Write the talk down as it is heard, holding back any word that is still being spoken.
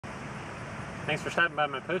Thanks for stopping by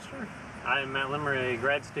my poster. I'm Matt Limmer, a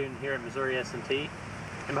grad student here at Missouri S&T,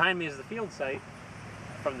 and behind me is the field site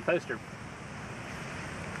from the poster.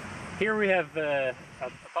 Here we have a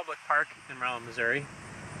public park in Rolla, Missouri,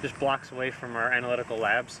 just blocks away from our analytical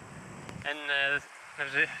labs. And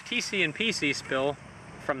there's a TC and PC spill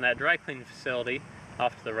from that dry cleaning facility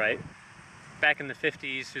off to the right. Back in the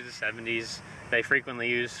 50s through the 70s, they frequently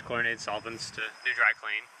used chlorinated solvents to do dry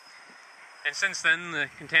clean. And since then, the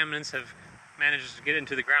contaminants have managed to get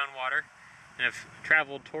into the groundwater and have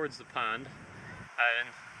traveled towards the pond, and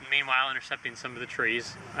meanwhile intercepting some of the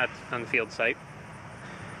trees on the field site.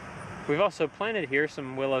 We've also planted here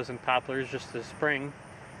some willows and poplars just this spring.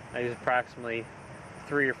 These approximately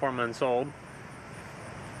 3 or 4 months old.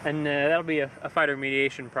 And that'll be a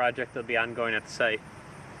phytoremediation project that'll be ongoing at the site.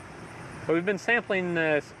 But we've been sampling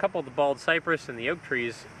a couple of the bald cypress and the oak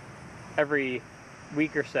trees every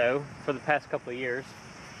week or so for the past couple of years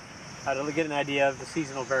to get an idea of the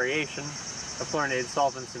seasonal variation of chlorinated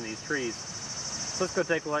solvents in these trees. So let's go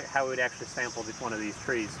take a look at how we'd actually sample one of these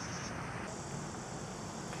trees.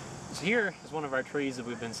 So here is one of our trees that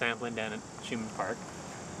we've been sampling down at Schumann Park.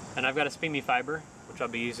 And I've got a SPME fiber, which I'll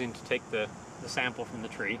be using to take the sample from the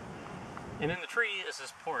tree. And in the tree is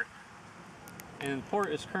this port. And the port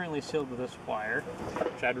is currently sealed with this wire,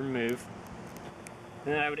 which I'd remove.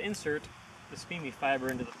 And then I would insert the SPME fiber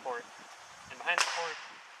into the port. And behind the port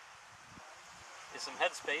is some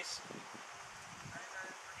headspace.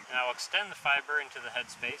 And I'll extend the fiber into the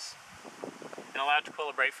headspace and allow it to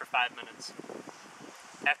equilibrate for 5 minutes.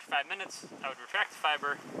 After 5 minutes, I would retract the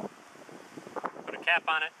fiber, put a cap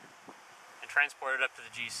on it, and transport it up to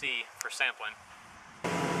the GC for sampling.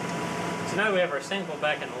 So now we have our sample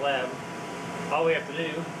back in the lab. All we have to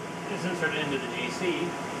do is insert it into the GC,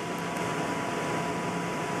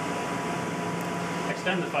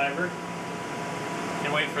 extend the fiber,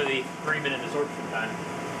 and wait for the 3-minute absorption time.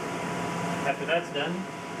 After that's done,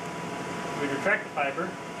 we retract the fiber,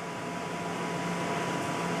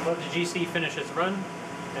 let the GC finish its run,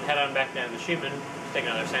 and head on back down to Schumann to take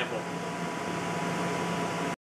another sample.